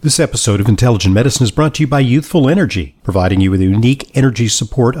This episode of Intelligent Medicine is brought to you by Youthful Energy, providing you with the unique energy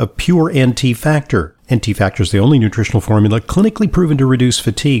support of pure NT Factor. NT Factor is the only nutritional formula clinically proven to reduce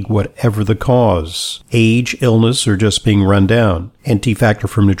fatigue, whatever the cause. Age, illness, or just being run down. NT Factor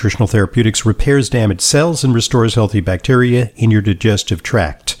from Nutritional Therapeutics repairs damaged cells and restores healthy bacteria in your digestive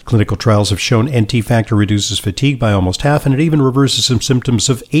tract. Clinical trials have shown NT Factor reduces fatigue by almost half, and it even reverses some symptoms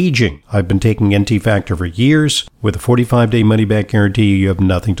of aging. I've been taking NT Factor for years. With a 45-day money-back guarantee, you have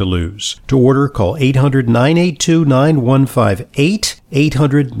nothing to lose. To order, call 800-982-9158,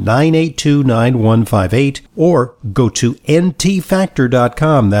 800-982-9158, or go to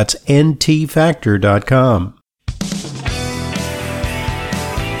ntfactor.com. That's ntfactor.com.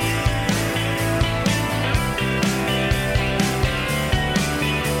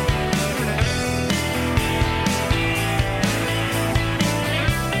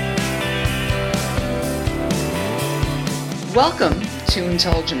 Welcome to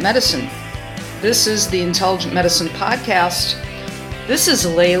Intelligent Medicine. This is the Intelligent Medicine Podcast. This is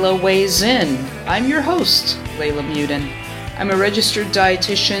Leyla Weighs In. I'm your host, Leyla Muden. I'm a registered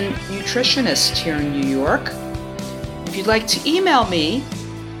dietitian nutritionist here in New York. If you'd like to email me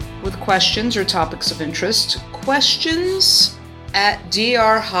with questions or topics of interest,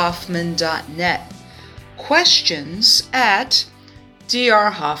 questions@drhoffman.net.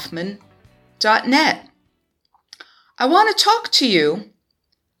 questions@drhoffman.net. I want to talk to you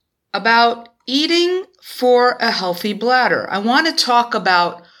about eating for a healthy bladder. I want to talk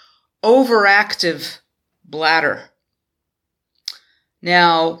about overactive bladder.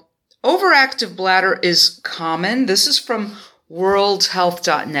 Now, overactive bladder is common. This is from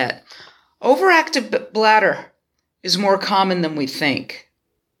worldhealth.net. Overactive bladder is more common than we think.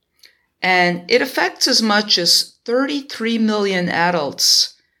 And it affects as much as 33 million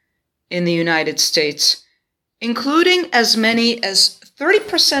adults in the United States, including as many as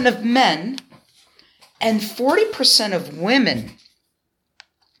 30% of men and 40% of women.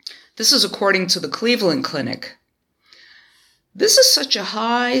 This is according to the Cleveland Clinic. This is such a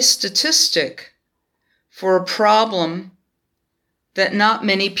high statistic for a problem that not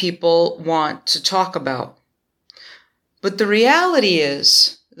many people want to talk about. But the reality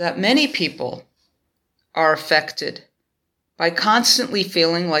is that many people are affected by constantly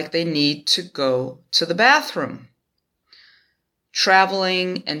feeling like they need to go to the bathroom.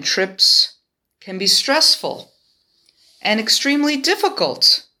 Traveling and trips can be stressful and extremely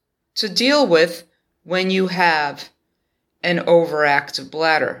difficult to deal with when you have an overactive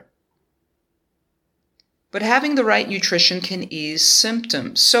bladder. But having the right nutrition can ease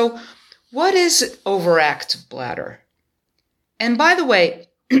symptoms. So, what is overactive bladder? And by the way,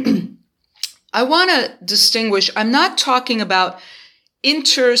 I want to distinguish, I'm not talking about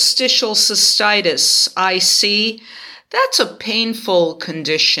interstitial cystitis, IC. That's a painful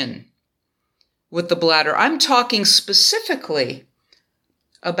condition with the bladder. I'm talking specifically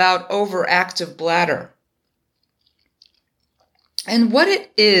about overactive bladder. And what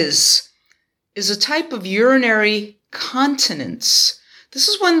it is a type of urinary continence. This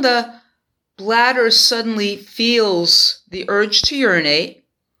is when the bladder suddenly feels the urge to urinate,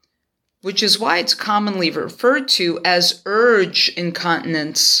 which is why it's commonly referred to as urge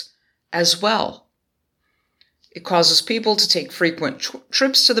incontinence as well. It causes people to take frequent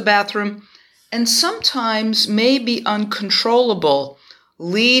trips to the bathroom and sometimes may be uncontrollable,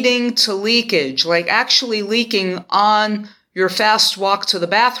 leading to leakage, like actually leaking on your fast walk to the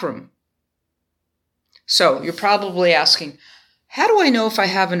bathroom. So you're probably asking, how do I know if I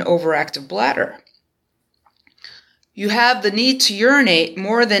have an overactive bladder? You have the need to urinate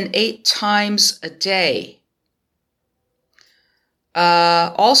more than 8 times a day.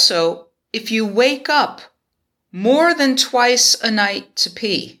 Also, if you wake up more than twice a night to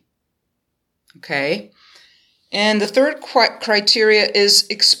pee. Okay? And the third criteria is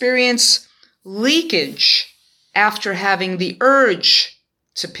experience leakage after having the urge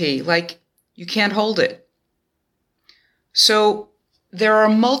to pee, like you can't hold it. So there are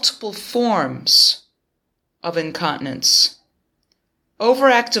multiple forms of incontinence.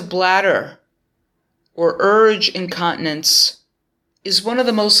 Overactive bladder or urge incontinence is one of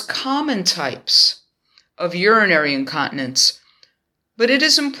the most common types of urinary incontinence, but it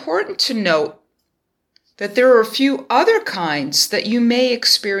is important to note that there are a few other kinds that you may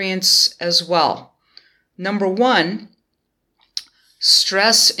experience as well. Number 1,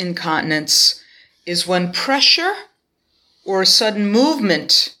 stress incontinence is when pressure or sudden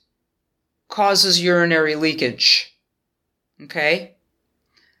movement causes urinary leakage. Okay?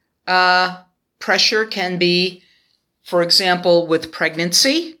 Pressure can be, for example, with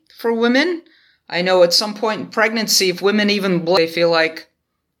pregnancy for women. I know at some point in pregnancy, if women even they feel like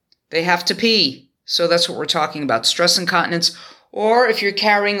They have to pee. So that's what we're talking about, stress incontinence. Or if you're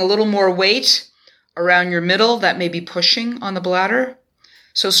carrying a little more weight around your middle, that may be pushing on the bladder.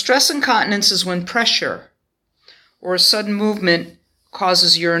 So stress incontinence is when pressure or a sudden movement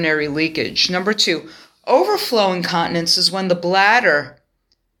causes urinary leakage. Number 2, overflow incontinence is when the bladder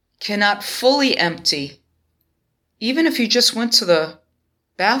cannot fully empty, even if you just went to the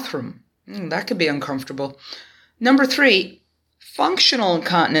bathroom. That could be uncomfortable. Number 3, functional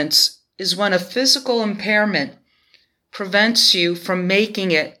incontinence is when a physical impairment prevents you from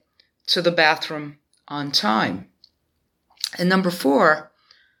making it to the bathroom on time. And number 4,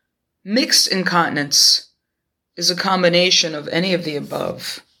 mixed incontinence is a combination of any of the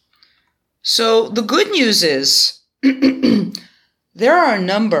above. So the good news is there are a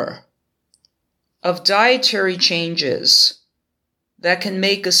number of dietary changes that can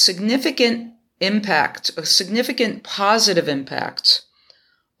make a significant impact, a significant positive impact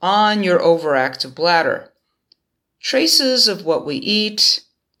on your overactive bladder. Traces of what we eat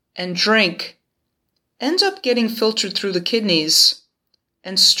and drink end up getting filtered through the kidneys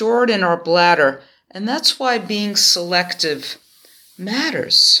and stored in our bladder, and that's why being selective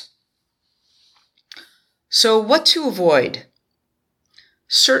matters. So what to avoid?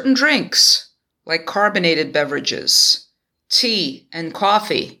 Certain drinks, like carbonated beverages, tea, and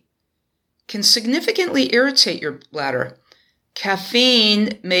coffee, can significantly irritate your bladder.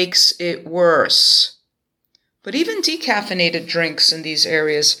 Caffeine makes it worse. But even decaffeinated drinks in these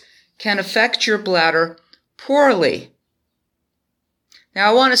areas can affect your bladder poorly. Now,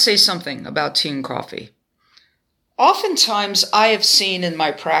 I want to say something about tea and coffee. Oftentimes, I have seen in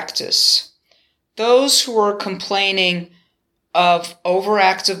my practice those who are complaining of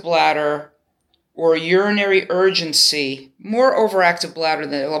overactive bladder or urinary urgency, more overactive bladder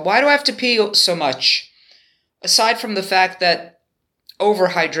than, why do I have to pee so much? Aside from the fact that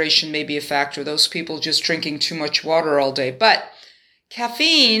overhydration may be a factor, those people just drinking too much water all day. But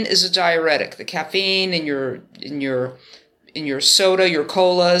caffeine is a diuretic. The caffeine in your soda, your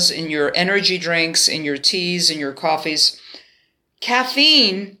colas, in your energy drinks, in your teas, in your coffees.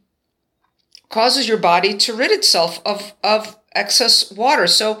 Caffeine causes your body to rid itself of excess water.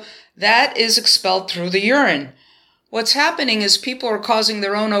 So that is expelled through the urine. What's happening is people are causing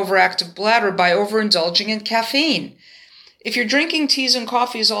their own overactive bladder by overindulging in caffeine. If you're drinking teas and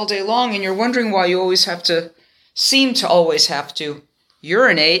coffees all day long and you're wondering why you seem to always have to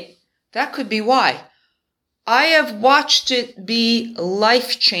urinate, that could be why. I have watched it be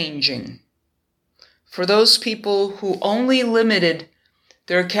life-changing for those people who only limited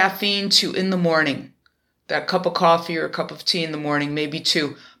their caffeine to in the morning. That cup of coffee or a cup of tea in the morning, maybe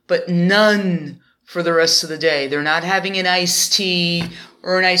 2, but none for the rest of the day. They're not having an iced tea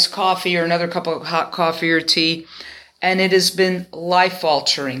or an iced coffee or another cup of hot coffee or tea. And it has been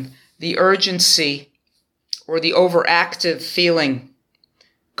life-altering. The urgency or the overactive feeling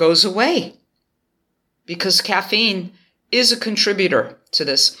goes away because caffeine is a contributor to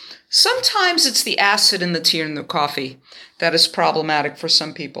this. Sometimes it's the acid in the tea and the coffee that is problematic for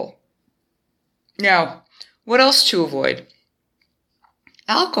some people. Now, what else to avoid?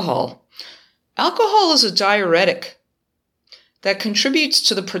 Alcohol. Alcohol is a diuretic that contributes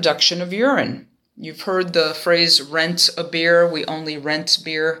to the production of urine. You've heard the phrase rent a beer. We only rent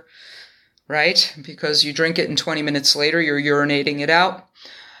beer, right? Because you drink it and 20 minutes later, you're urinating it out.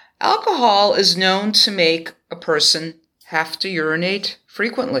 Alcohol is known to make a person have to urinate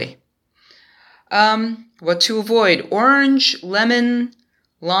frequently. What to avoid? Orange, lemon,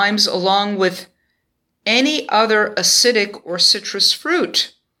 limes, along with any other acidic or citrus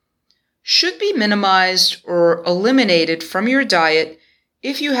fruit should be minimized or eliminated from your diet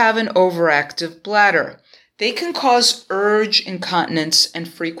if you have an overactive bladder. They can cause urge incontinence and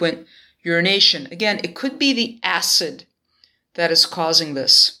frequent urination. Again, it could be the acid that is causing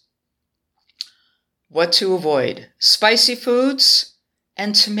this. What to avoid? Spicy foods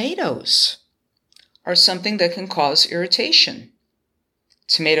and tomatoes are something that can cause irritation.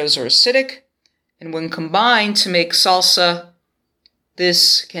 Tomatoes are acidic, and when combined to make salsa,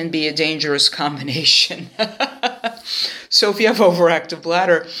 this can be a dangerous combination. So if you have overactive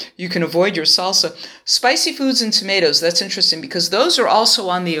bladder, you can avoid your salsa. Spicy foods and tomatoes, that's interesting because those are also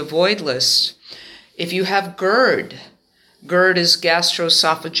on the avoid list. If you have GERD, GERD is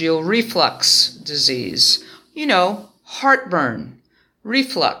gastroesophageal reflux disease. Heartburn,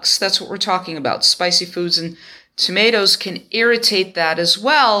 reflux, that's what we're talking about. Spicy foods and tomatoes can irritate that as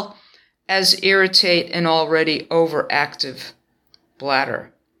well as irritate an already overactive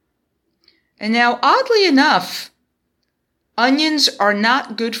bladder. And now, oddly enough, onions are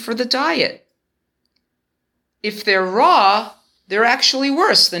not good for the diet. If they're raw, they're actually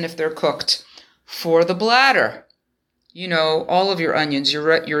worse than if they're cooked. For the bladder, all of your onions,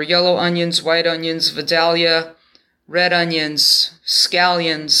 your yellow onions, white onions, Vidalia, red onions,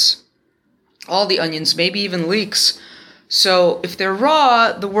 scallions, all the onions, maybe even leeks. So if they're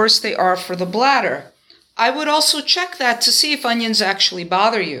raw, the worse they are for the bladder. I would also check that to see if onions actually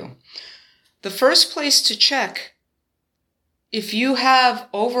bother you. The first place to check, if you have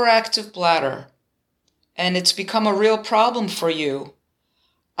overactive bladder and it's become a real problem for you,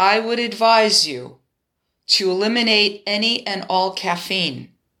 I would advise you to eliminate any and all caffeine.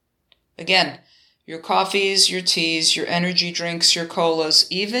 Again, your coffees, your teas, your energy drinks, your colas,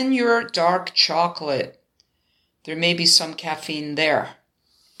 even your dark chocolate. There may be some caffeine there.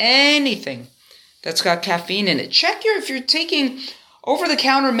 Anything that's got caffeine in it. Check if you're taking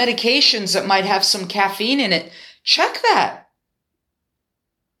over-the-counter medications that might have some caffeine in it. Check that.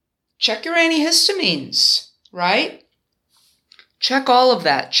 Check your antihistamines, right? Check all of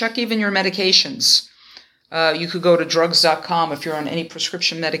that. Check even your medications. You could go to drugs.com if you're on any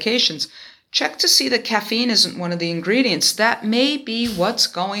prescription medications. Check to see that caffeine isn't one of the ingredients. That may be what's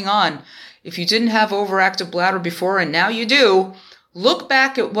going on. If you didn't have overactive bladder before and now you do, look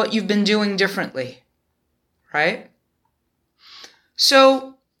back at what you've been doing differently, right?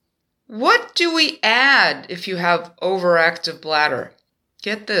 So, what do we add if you have overactive bladder?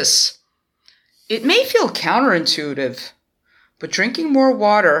 Get this. It may feel counterintuitive, but drinking more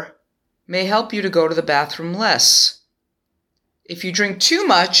water may help you to go to the bathroom less. If you drink too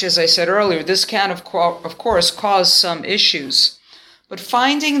much, as I said earlier, this can, of course, cause some issues. But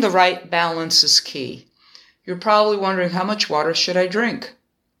finding the right balance is key. You're probably wondering, how much water should I drink?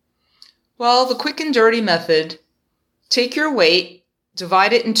 Well, the quick and dirty method, take your weight,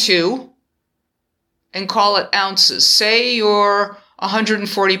 divide it in two, and call it ounces. Say you're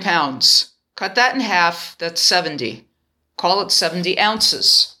 140 pounds. Cut that in half, that's 70. Call it 70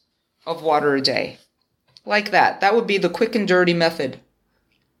 ounces of water a day. Like that. That would be the quick and dirty method.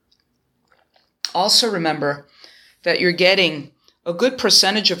 Also remember that you're getting a good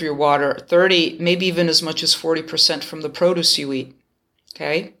percentage of your water, 30, maybe even as much as 40% from the produce you eat.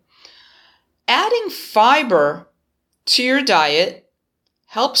 Okay? Adding fiber to your diet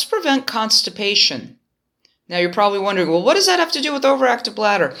helps prevent constipation. Now you're probably wondering, well, what does that have to do with overactive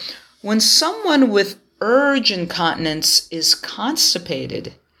bladder? When someone with urge incontinence is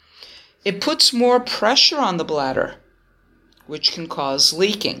constipated, it puts more pressure on the bladder, which can cause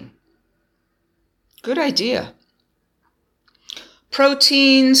leaking. Good idea.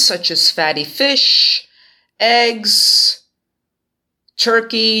 Proteins such as fatty fish, eggs,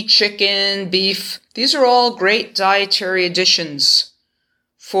 turkey, chicken, beef, these are all great dietary additions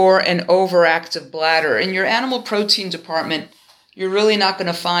for an overactive bladder. In your animal protein department, you're really not going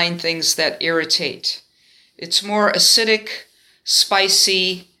to find things that irritate. It's more acidic,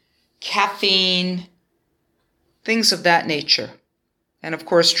 spicy, caffeine, things of that nature. And of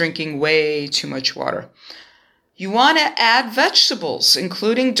course, drinking way too much water. You want to add vegetables,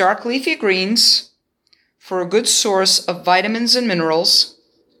 including dark leafy greens, for a good source of vitamins and minerals.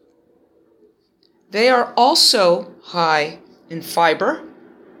 They are also high in fiber,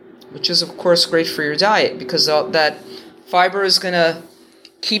 which is of course great for your diet because that fiber is going to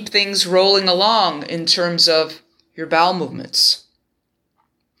keep things rolling along in terms of your bowel movements.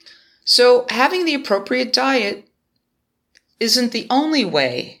 So having the appropriate diet isn't the only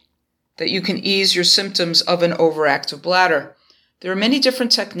way that you can ease your symptoms of an overactive bladder. There are many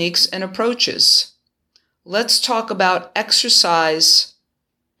different techniques and approaches. Let's talk about exercise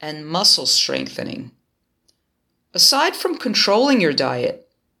and muscle strengthening. Aside from controlling your diet,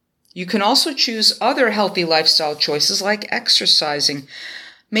 you can also choose other healthy lifestyle choices like exercising.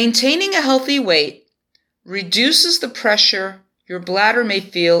 Maintaining a healthy weight reduces the pressure your bladder may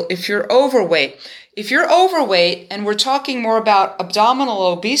feel if you're overweight. If you're overweight, and we're talking more about abdominal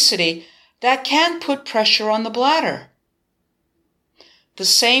obesity, that can put pressure on the bladder. The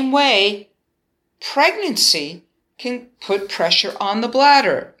same way, pregnancy can put pressure on the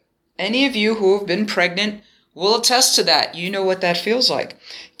bladder. Any of you who have been pregnant will attest to that. You know what that feels like.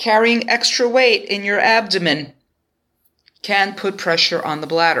 Carrying extra weight in your abdomen can put pressure on the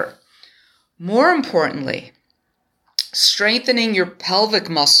bladder. More importantly, strengthening your pelvic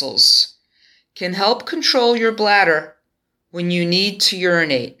muscles can help control your bladder when you need to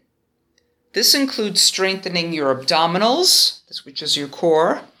urinate. This includes strengthening your abdominals, which is your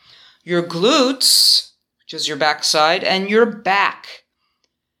core, your glutes, which is your backside, and your back.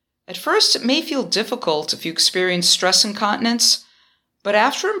 At first, it may feel difficult if you experience stress incontinence, but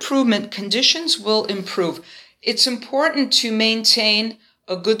after improvement, conditions will improve. It's important to maintain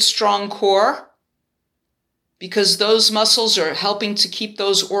a good, strong core because those muscles are helping to keep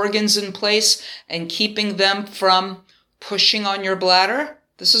those organs in place and keeping them from pushing on your bladder.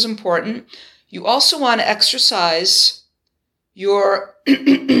 This is important. You also want to exercise your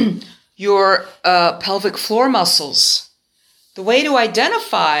pelvic floor muscles. The way to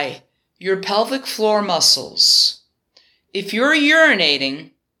identify your pelvic floor muscles, if you're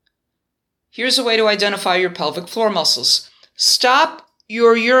urinating, here's a way to identify your pelvic floor muscles. Stop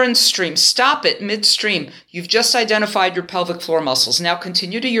your urine stream. Stop it midstream. You've just identified your pelvic floor muscles. Now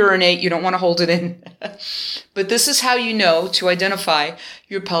continue to urinate. You don't want to hold it in. But this is how you know to identify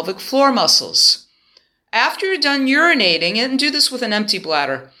your pelvic floor muscles. After you're done urinating, and do this with an empty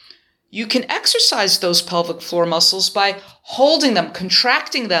bladder, you can exercise those pelvic floor muscles by holding them,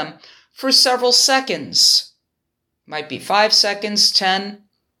 contracting them for several seconds. Might be 5 seconds, 10,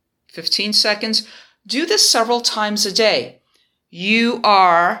 15 seconds. Do this several times a day. You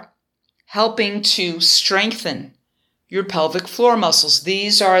are helping to strengthen your pelvic floor muscles.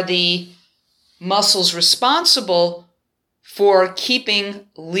 These are the muscles responsible for keeping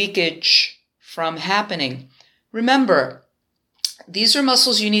leakage from happening. Remember, these are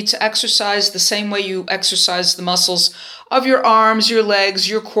muscles you need to exercise the same way you exercise the muscles of your arms, your legs,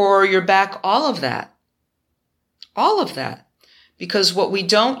 your core, your back, all of that. All of that. Because what we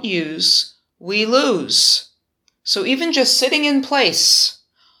don't use, we lose. So even just sitting in place,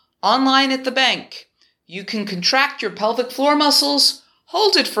 online at the bank, you can contract your pelvic floor muscles,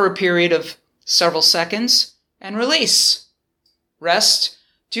 hold it for a period of several seconds, and release. Rest.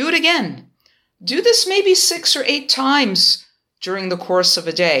 Do it again. Do this maybe 6 or 8 times during the course of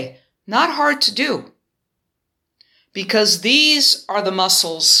a day. Not hard to do. Because these are the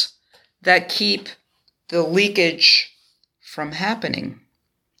muscles that keep the leakage from happening.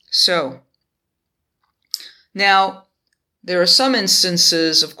 So, now, there are some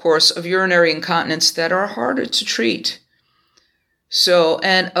instances, of course, of urinary incontinence that are harder to treat. So,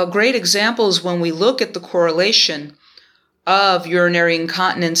 and a great example is when we look at the correlation of urinary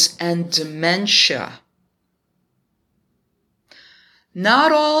incontinence and dementia.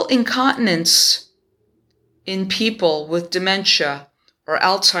 Not all incontinence in people with dementia or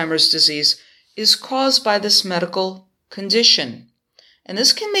Alzheimer's disease is caused by this medical condition. And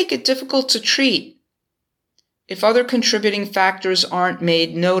this can make it difficult to treat if other contributing factors aren't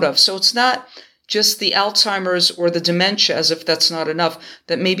made note of. So it's not just the Alzheimer's or the dementia, as if that's not enough,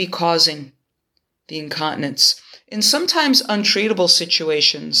 that may be causing the incontinence. In sometimes untreatable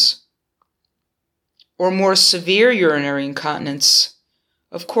situations or more severe urinary incontinence,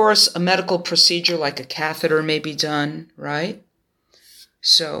 of course, a medical procedure like a catheter may be done, right?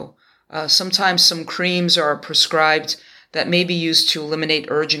 So sometimes some creams are prescribed that may be used to eliminate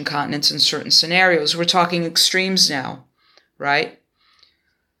urge incontinence in certain scenarios. We're talking extremes now, right?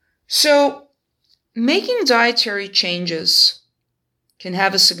 So, making dietary changes can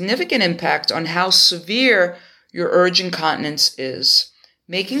have a significant impact on how severe your urge incontinence is.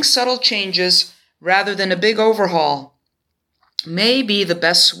 Making subtle changes rather than a big overhaul may be the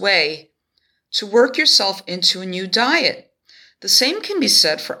best way to work yourself into a new diet. The same can be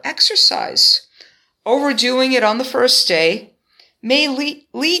said for exercise. Overdoing it on the first day may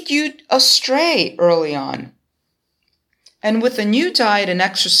lead you astray early on. And with a new diet and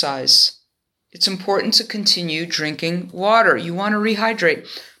exercise, it's important to continue drinking water. You want to rehydrate.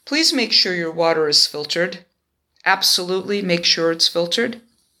 Please make sure your water is filtered. Absolutely make sure it's filtered.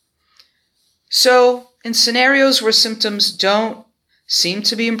 So, in scenarios where symptoms don't seem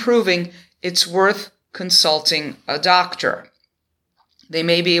to be improving, it's worth consulting a doctor. They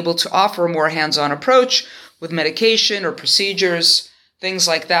may be able to offer a more hands-on approach with medication or procedures, things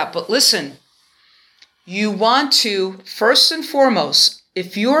like that. But listen, you want to, first and foremost,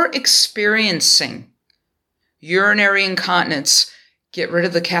 if you're experiencing urinary incontinence, get rid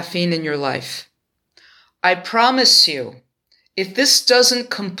of the caffeine in your life. I promise you, if this doesn't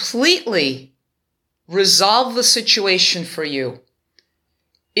completely resolve the situation for you,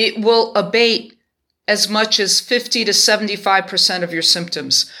 it will abate as much as 50 to 75% of your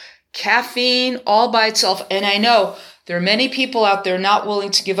symptoms. Caffeine all by itself, and I know there are many people out there not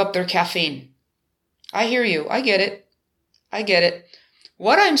willing to give up their caffeine. I hear you. I get it.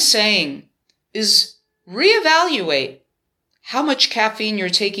 What I'm saying is reevaluate how much caffeine you're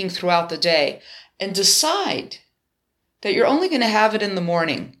taking throughout the day and decide that you're only going to have it in the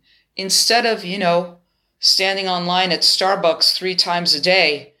morning instead of, standing online at Starbucks 3 times a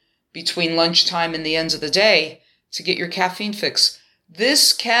day between lunchtime and the ends of the day to get your caffeine fix.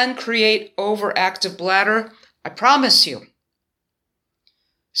 This can create overactive bladder, I promise you.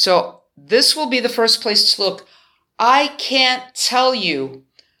 So this will be the first place to look. I can't tell you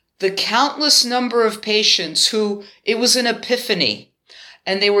the countless number of patients who it was an epiphany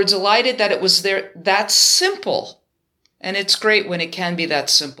and they were delighted that it was that simple. And it's great when it can be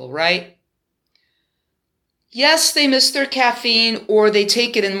that simple, right? Yes, they miss their caffeine or they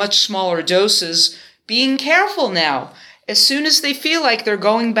take it in much smaller doses. Being careful now. As soon as they feel like they're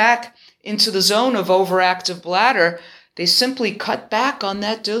going back into the zone of overactive bladder, they simply cut back on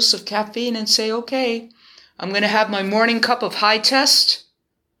that dose of caffeine and say, okay, I'm going to have my morning cup of high test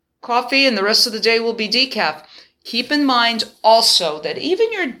coffee and the rest of the day will be decaf. Keep in mind also that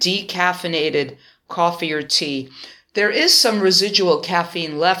even your decaffeinated coffee or tea, there is some residual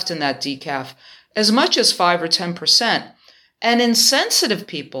caffeine left in that decaf, as much as 5 or 10%. And in sensitive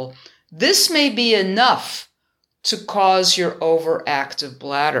people, this may be enough to cause your overactive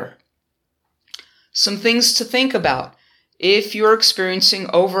bladder. Some things to think about. If you're experiencing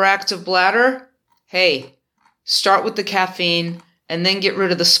overactive bladder, hey, start with the caffeine and then get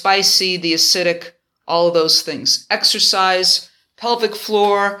rid of the spicy, the acidic, all of those things. Exercise, pelvic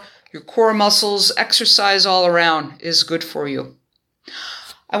floor, your core muscles, exercise all around is good for you.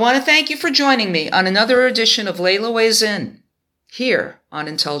 I want to thank you for joining me on another edition of Leyla Weighs In, here on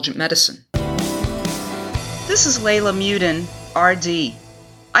Intelligent Medicine. This is Leyla Mudin, RD.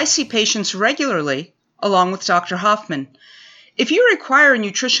 I see patients regularly, along with Dr. Hoffman. If you require a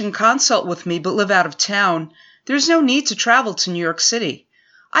nutrition consult with me but live out of town, there's no need to travel to New York City.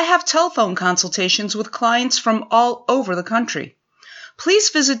 I have telephone consultations with clients from all over the country. Please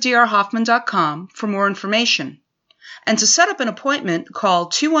visit drhoffman.com for more information. And to set up an appointment,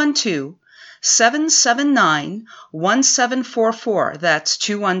 call 212-779-1744. That's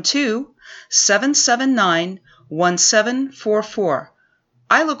 212-779-1744.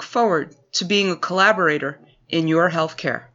 I look forward to being a collaborator in your healthcare.